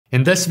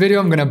In this video,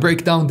 I'm gonna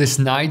break down this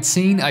night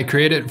scene I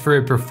created for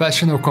a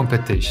professional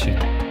competition.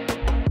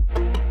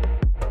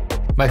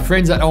 My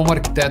friends at Olmo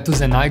Arquitetos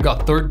and I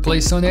got third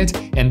place on it,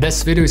 and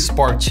this video is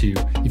part 2.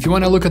 If you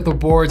want to look at the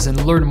boards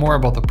and learn more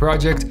about the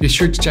project, be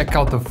sure to check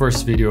out the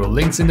first video,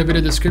 links in the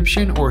video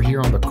description or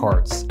here on the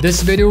cards.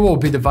 This video will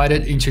be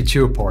divided into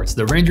 2 parts,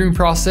 the rendering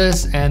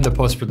process and the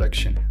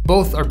post-production.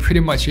 Both are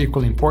pretty much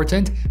equally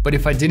important, but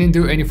if I didn't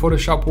do any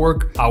Photoshop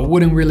work, I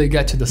wouldn't really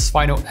get to this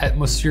final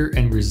atmosphere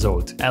and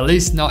result. At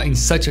least not in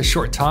such a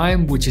short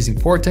time, which is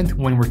important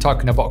when we're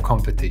talking about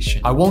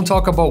competition. I won't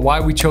talk about why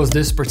we chose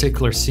this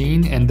particular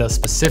scene and the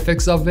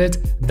specifics of it,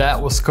 that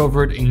was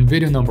covered in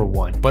video number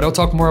 1, but I'll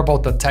talk more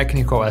about the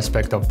technical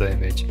aspect of the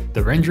image,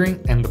 the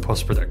rendering and the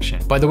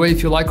post-production. By the way,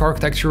 if you like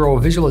architectural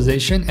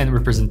visualization and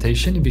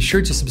representation, be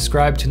sure to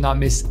subscribe to not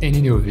miss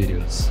any new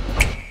videos.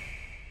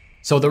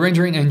 So the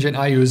rendering engine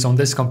I used on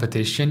this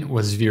competition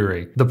was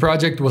V-Ray. The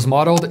project was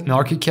modeled in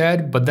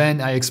ArchiCAD, but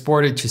then I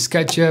exported to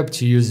SketchUp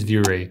to use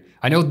V-Ray.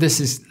 I know this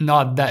is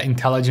not that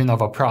intelligent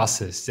of a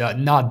process,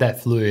 not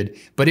that fluid,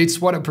 but it's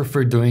what I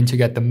prefer doing to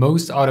get the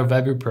most out of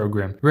every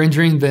program.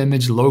 Rendering the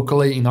image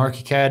locally in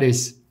ArchiCAD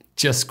is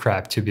just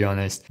crap, to be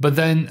honest. But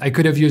then I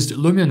could have used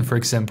Lumion, for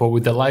example,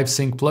 with the Live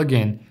Sync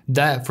plugin.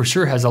 That for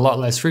sure has a lot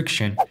less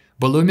friction.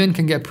 But Lumion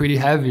can get pretty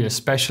heavy,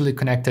 especially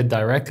connected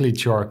directly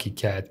to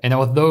ArchiCAD. And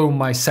although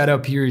my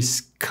setup here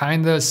is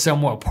kinda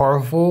somewhat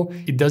powerful,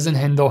 it doesn't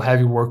handle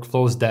heavy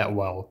workflows that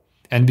well.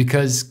 And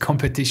because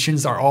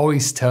competitions are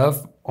always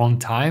tough, on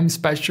time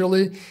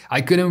especially, I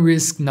couldn't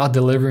risk not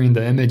delivering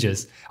the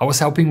images. I was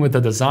helping with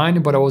the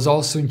design, but I was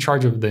also in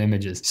charge of the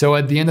images. So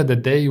at the end of the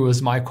day, it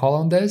was my call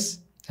on this.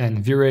 And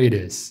V-Ray it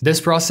is.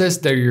 This process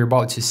that you're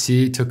about to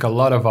see took a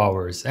lot of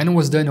hours and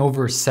was done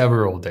over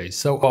several days,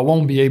 so I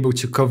won't be able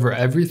to cover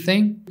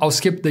everything. I'll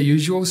skip the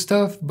usual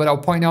stuff, but I'll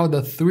point out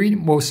the 3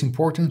 most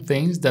important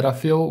things that I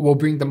feel will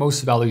bring the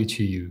most value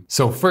to you.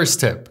 So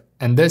first tip,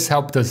 and this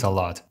helped us a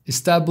lot,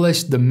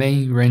 establish the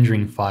main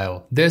rendering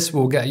file. This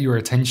will get your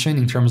attention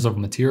in terms of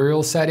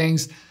material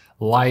settings,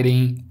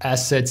 lighting,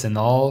 assets and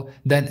all.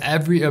 Then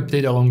every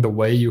update along the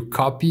way you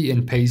copy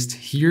and paste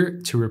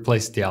here to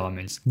replace the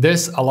elements.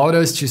 This allowed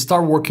us to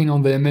start working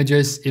on the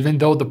images even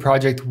though the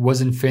project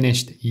wasn't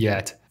finished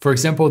yet. For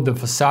example, the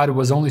facade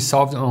was only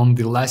solved on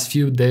the last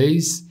few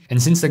days,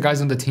 and since the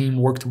guys on the team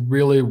worked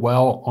really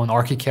well on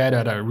ArchiCAD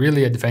at a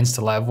really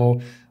advanced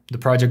level, the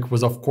project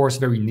was of course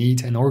very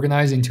neat and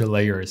organized into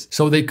layers,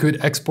 so they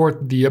could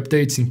export the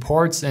updates in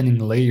parts and in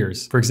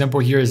layers. For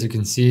example, here as you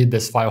can see,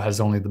 this file has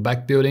only the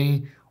back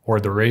building, or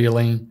the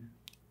railing,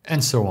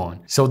 and so on.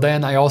 So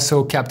then I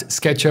also kept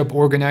SketchUp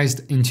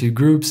organized into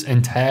groups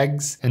and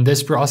tags, and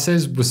this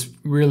process was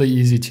really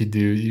easy to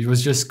do. It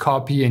was just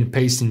copy and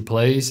paste in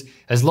place.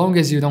 As long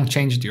as you don't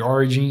change the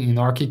origin in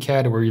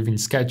ArchiCAD or even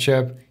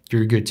SketchUp,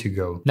 you're good to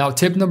go. Now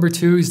tip number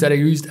 2 is that I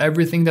used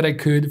everything that I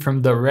could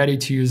from the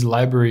ready-to-use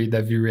library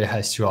that V-Ray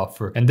has to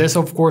offer. And this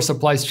of course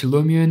applies to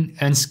Lumion,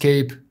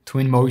 Enscape,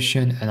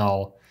 Twinmotion and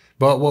all.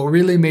 But what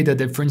really made the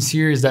difference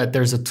here is that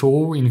there's a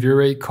tool in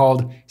V-Ray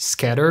called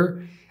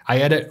Scatter. I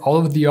added all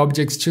of the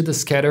objects to the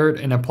scattered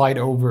and applied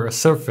over a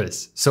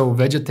surface, so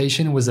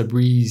vegetation was a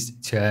breeze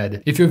to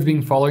add. If you've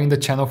been following the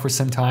channel for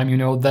some time, you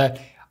know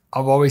that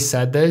I've always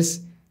said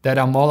this, that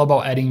I'm all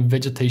about adding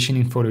vegetation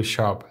in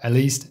Photoshop, at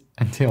least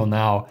until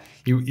now.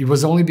 It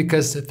was only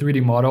because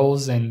 3D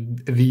models and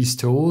these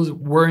tools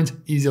weren't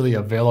easily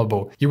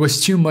available. It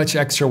was too much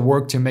extra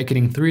work to make it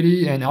in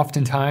 3D, and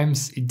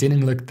oftentimes it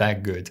didn't look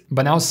that good.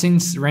 But now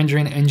since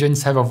rendering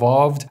engines have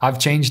evolved, I've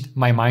changed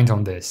my mind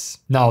on this.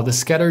 Now the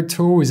scatter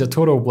tool is a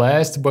total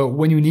blast, but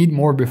when you need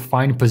more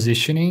refined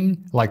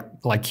positioning,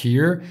 like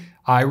here,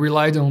 I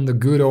relied on the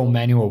good old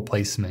manual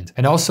placement.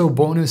 And also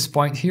bonus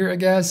point here, I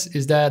guess,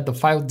 is that the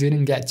file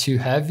didn't get too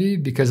heavy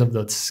because of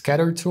the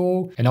scatter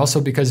tool and also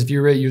because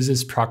V-Ray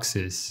uses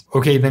proxies.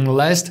 Okay, then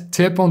last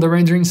tip on the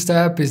rendering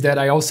step is that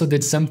I also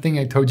did something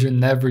I told you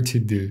never to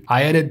do.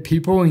 I added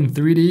people in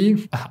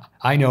 3D.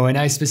 I know, and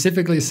I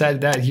specifically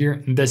said that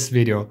here in this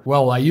video.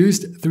 Well, I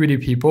used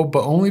 3D people,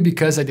 but only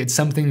because I did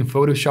something in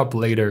Photoshop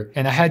later,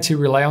 and I had to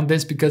rely on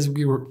this because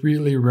we were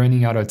really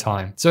running out of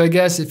time. So I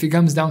guess if it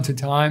comes down to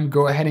time,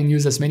 go ahead and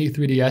use as many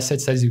 3D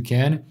assets as you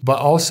can, but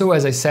also,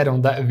 as I said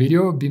on that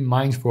video, be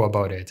mindful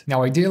about it.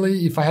 Now,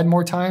 ideally, if I had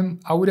more time,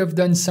 I would have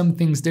done some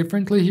things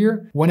differently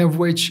here, one of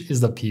which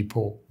is the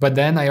people. But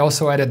then I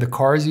also added the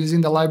cars using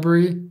the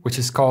library, which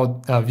is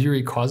called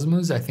V-Ray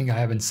Cosmos. I think I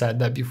haven't said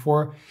that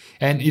before.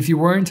 And if you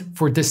weren't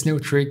for this new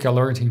trick I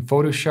learned in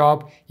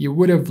Photoshop, it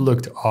would have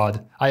looked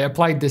odd. I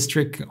applied this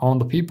trick on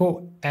the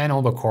people and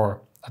on the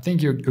car. I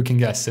think you can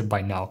guess it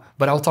by now,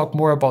 but I'll talk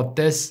more about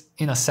this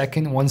in a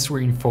second once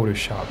we're in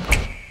Photoshop.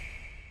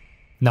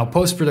 Now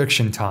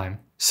post-production time.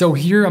 So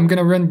here I'm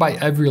gonna run by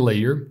every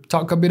layer,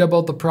 talk a bit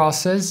about the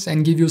process,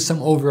 and give you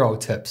some overall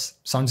tips.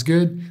 Sounds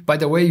good? By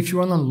the way, if you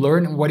wanna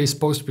learn what is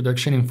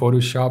post-production in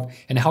Photoshop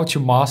and how to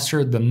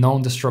master the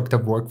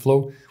non-destructive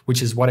workflow,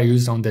 which is what I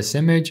used on this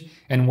image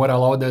and what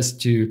allowed us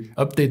to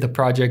update the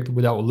project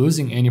without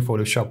losing any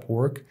Photoshop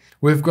work,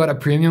 we've got a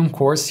premium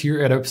course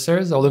here at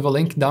Upstairs. I'll leave a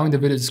link down in the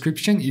video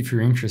description if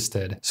you're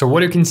interested. So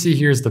what you can see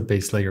here is the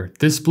base layer.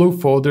 This blue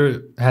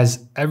folder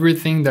has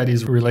everything that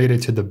is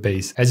related to the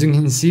base. As you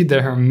can see,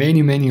 there are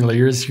many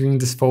layers here in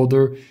this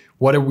folder.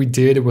 What we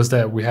did was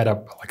that we had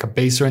a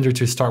base render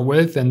to start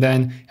with, and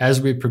then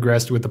as we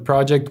progressed with the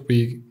project,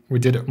 we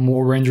did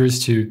more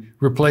renders to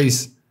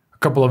replace a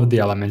couple of the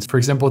elements. For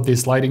example,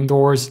 these sliding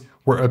doors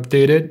were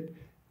updated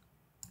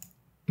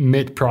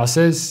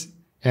mid-process,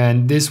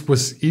 and this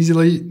was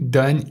easily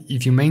done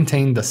if you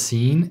maintain the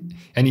scene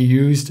and you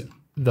used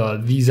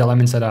these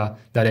elements that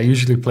I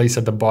usually place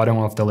at the bottom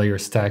of the layer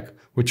stack,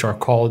 which are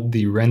called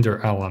the render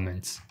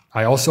elements.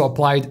 I also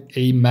applied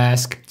a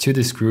mask to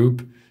this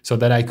group so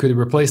that I could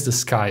replace the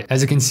sky.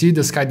 As you can see,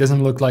 the sky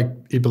doesn't look like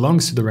it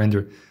belongs to the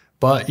render,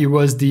 but it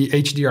was the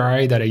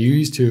HDRI that I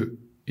used to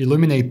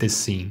illuminate this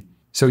scene.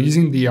 So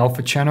using the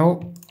alpha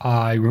channel,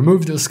 I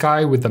removed the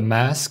sky with the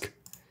mask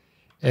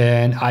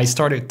and I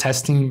started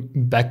testing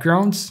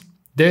backgrounds.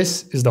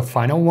 This is the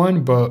final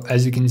one, but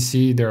as you can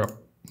see, there are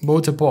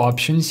multiple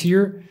options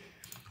here.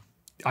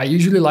 I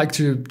usually like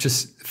to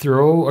just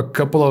throw a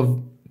couple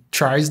of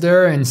tries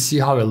there and see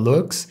how it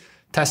looks,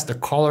 test the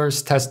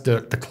colors, test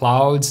the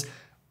clouds.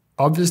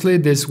 Obviously,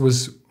 this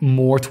was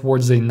more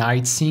towards a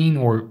night scene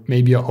or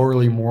maybe an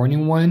early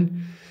morning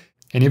one.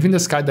 And even the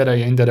sky that I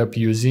ended up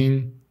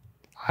using,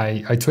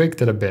 I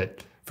tweaked it a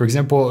bit. For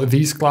example,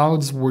 these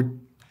clouds were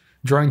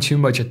drawing too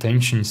much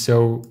attention,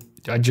 so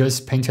I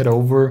just painted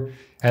over,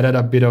 added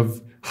a bit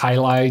of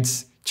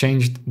highlights,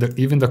 changed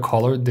even the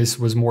color. This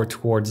was more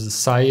towards the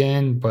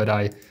cyan, but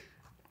I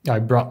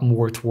brought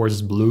more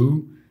towards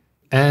blue.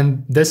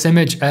 And this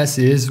image as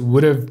is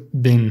would have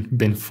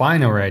been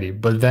fine already,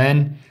 but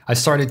then I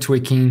started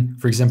tweaking,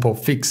 for example,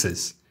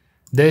 fixes.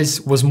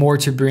 This was more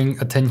to bring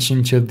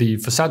attention to the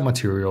facade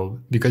material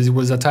because it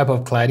was a type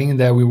of cladding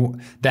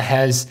that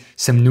has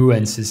some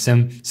nuances,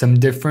 some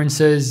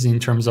differences in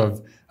terms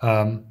of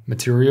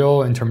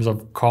material, in terms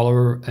of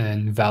color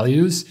and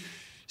values.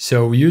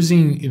 So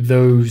using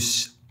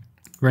those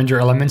render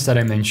elements that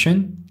I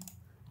mentioned,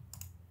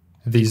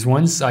 these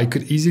ones, I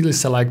could easily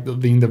select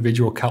the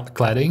individual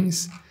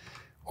claddings.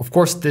 Of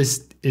course,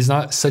 this is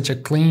not such a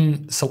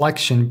clean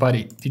selection, but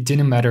it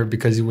didn't matter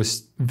because it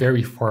was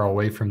very far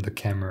away from the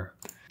camera.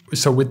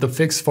 So with the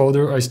fix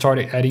folder, I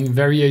started adding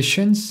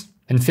variations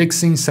and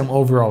fixing some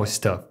overall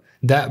stuff.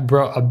 That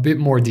brought a bit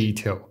more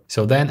detail.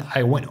 So then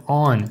I went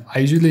on.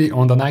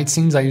 On the night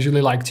scenes, I usually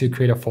like to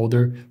create a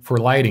folder for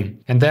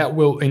lighting, and that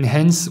will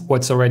enhance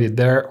what's already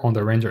there on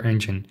the render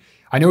engine.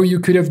 I know you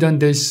could have done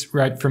this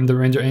right from the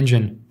render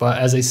engine, but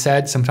as I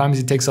said, sometimes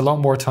it takes a lot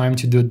more time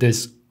to do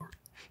this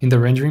in the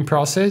rendering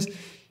process,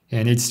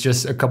 and it's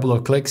just a couple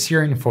of clicks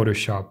here in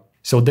Photoshop.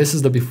 So this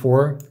is the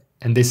before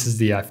and this is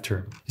the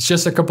after. It's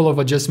just a couple of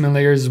adjustment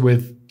layers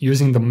with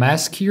using the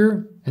mask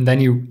here, and then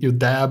you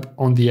dab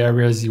on the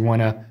areas you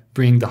want to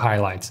bring the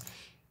highlights.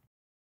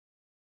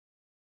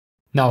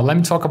 Now let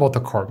me talk about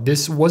the car.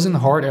 This wasn't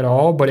hard at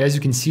all, but as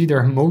you can see, there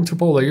are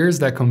multiple layers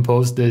that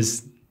compose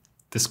this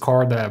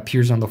car that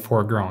appears on the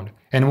foreground.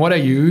 And what I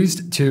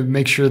used to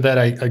make sure that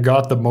I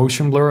got the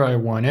motion blur I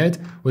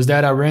wanted was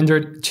that I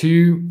rendered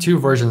two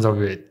versions of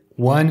it.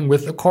 One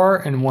with the car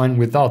and one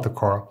without the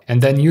car.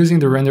 And then using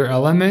the render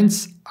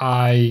elements,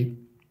 I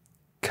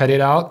cut it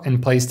out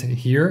and placed it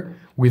here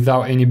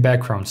without any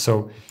background.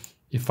 So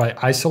if I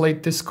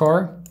isolate this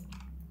car,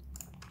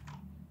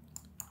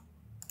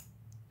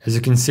 as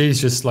you can see,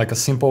 it's just like a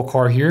simple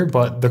car here,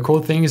 but the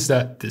cool thing is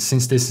that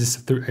since this is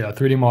a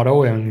 3D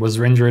model and was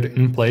rendered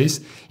in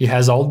place, it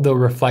has all the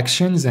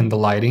reflections and the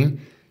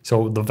lighting,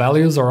 so the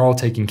values are all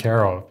taken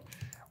care of.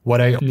 What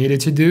I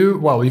needed to do,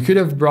 well, you could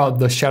have brought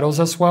the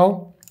shadows as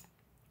well,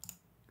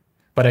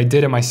 but I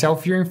did it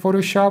myself here in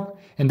Photoshop,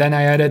 and then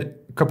I added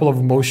a couple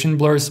of motion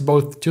blurs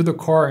both to the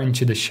car and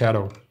to the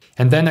shadow.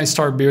 And then I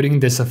start building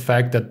this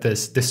effect that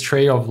this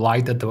tray of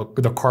light that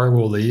the car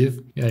will leave.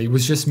 It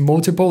was just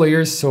multiple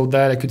layers so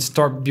that I could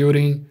start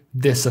building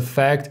this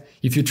effect.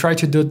 If you try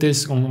to do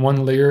this on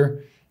one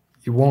layer,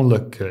 it won't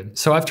look good.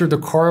 So after the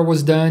car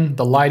was done,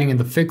 the lighting and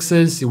the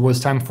fixes, it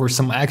was time for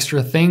some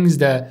extra things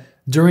that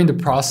during the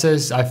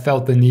process, I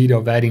felt the need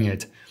of adding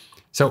it.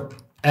 So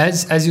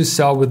as you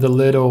saw with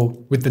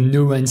the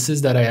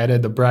nuances that I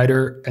added, the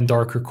brighter and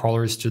darker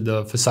colors to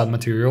the facade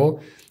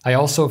material, I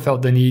also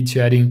felt the need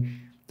to adding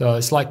the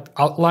slight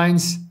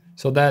outlines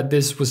so that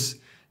this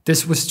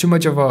was too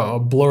much of a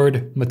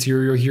blurred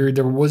material here.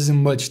 There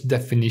wasn't much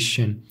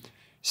definition.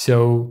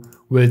 So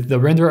with the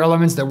render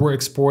elements that were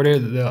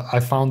exported, I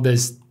found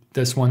this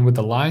one with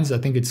the lines. I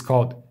think it's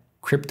called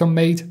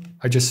Cryptomate.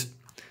 I just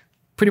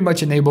pretty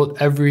much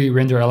enabled every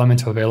render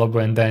element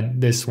available, and then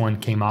this one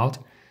came out.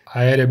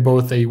 I added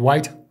both a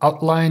white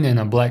outline and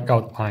a black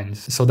outline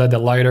so that the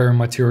lighter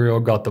material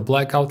got the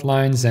black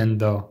outlines and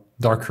the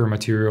darker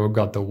material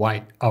got the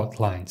white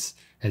outlines,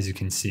 as you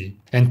can see.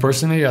 And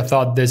personally, I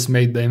thought this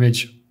made the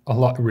image a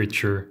lot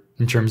richer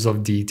in terms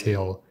of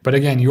detail. But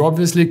again, you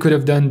obviously could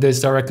have done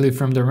this directly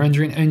from the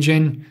rendering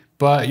engine,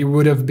 but it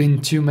would have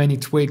been too many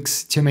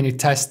tweaks, too many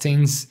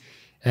testings,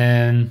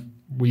 and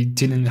we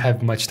didn't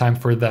have much time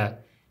for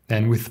that.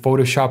 And with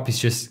Photoshop, it's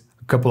just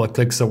a couple of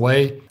clicks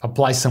away,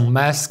 apply some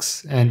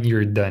masks, and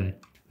you're done.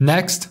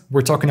 Next,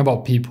 we're talking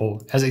about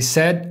people. As I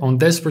said, on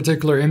this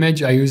particular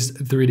image, I used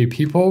 3D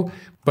people,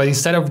 but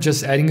instead of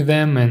just adding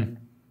them and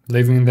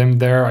leaving them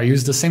there, I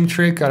used the same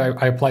trick that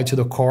I applied to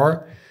the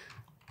car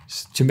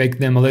to make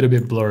them a little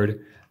bit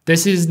blurred.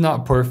 This is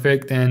not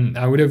perfect, and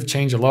I would have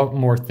changed a lot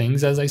more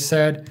things, as I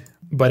said,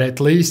 but at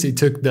least it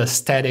took the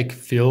static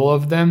feel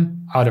of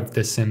them out of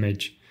this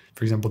image.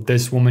 For example,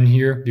 this woman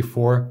here,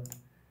 before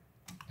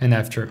and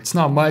after. It's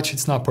not much,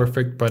 it's not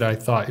perfect, but I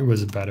thought it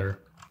was better.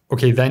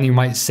 Okay, then you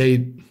might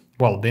say,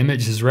 well, the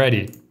image is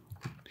ready.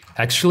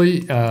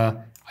 Actually,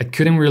 I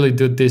couldn't really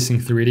do this in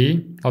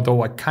 3D,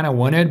 although I kind of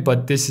wanted,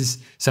 but this is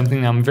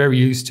something I'm very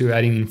used to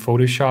adding in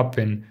Photoshop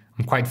and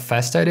I'm quite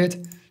fast at it.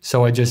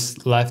 So I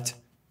just left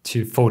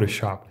to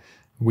Photoshop.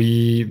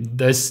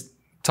 This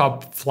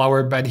top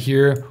flower bed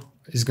here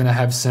is gonna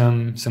have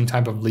some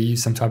type of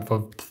leaves, some type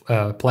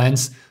of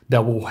plants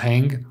that will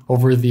hang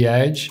over the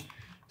edge.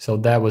 So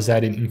that was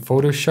added in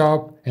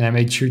Photoshop, and I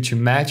made sure to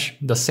match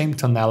the same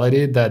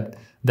tonality that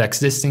the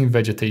existing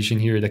vegetation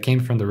here that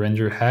came from the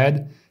render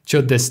had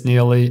to this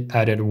newly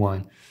added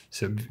one.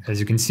 So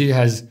as you can see, it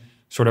has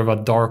sort of a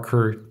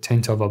darker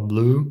tint of a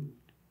blue.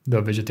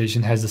 The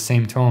vegetation has the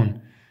same tone.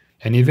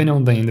 And even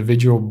on the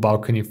individual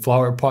balcony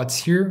flower pots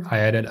here, I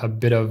added a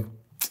bit of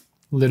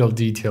little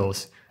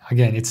details.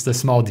 Again, it's the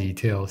small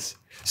details.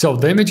 So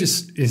the image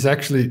is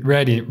actually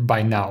ready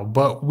by now,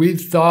 but we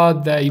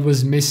thought that it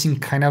was missing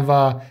kind of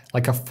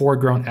like a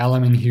foreground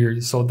element here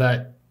so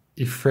that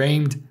it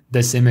framed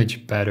this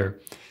image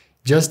better.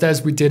 Just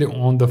as we did it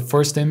on the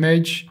first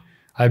image,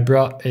 I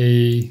brought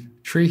a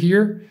tree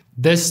here.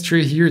 This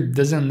tree here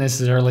doesn't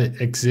necessarily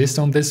exist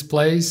on this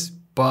place,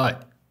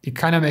 but it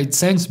kind of made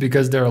sense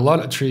because there are a lot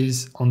of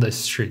trees on the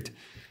street.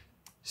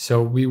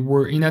 So we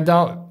were in a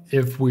doubt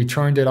if we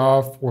turned it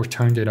off or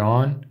turned it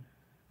on,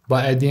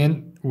 but at the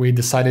end, we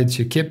decided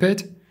to keep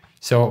it.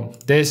 So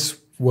this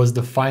was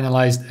the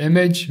finalized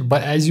image.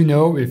 But as you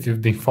know, if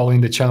you've been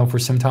following the channel for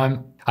some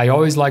time, I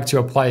always like to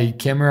apply a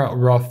camera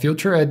raw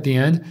filter at the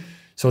end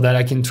so that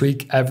I can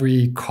tweak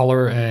every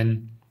color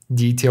and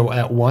detail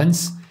at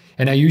once.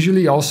 And I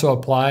usually also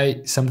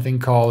apply something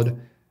called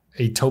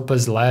a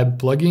Topaz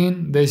Lab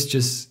plugin. This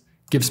just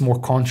gives more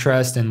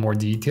contrast and more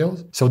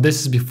details. So this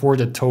is before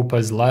the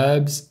Topaz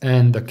Labs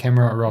and the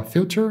camera raw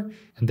filter,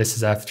 and this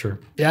is after.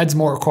 It adds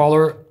more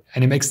color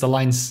and it makes the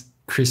lines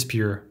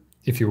crispier,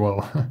 if you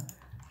will.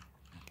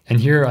 And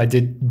here I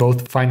did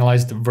both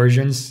finalized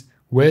versions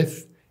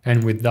with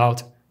and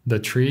without the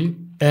tree.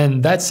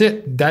 And that's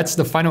it. That's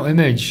the final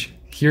image.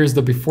 Here's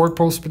the before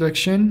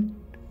post-production.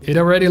 It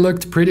already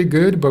looked pretty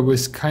good, but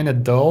was kind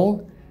of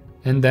dull.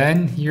 And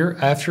then here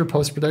after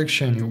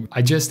post-production,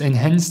 I just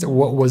enhanced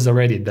what was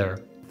already there.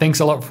 Thanks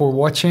a lot for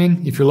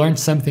watching. If you learned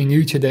something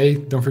new today,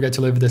 don't forget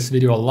to leave this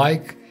video a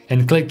like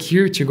and click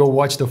here to go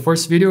watch the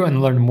first video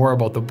and learn more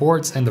about the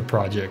boards and the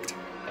project.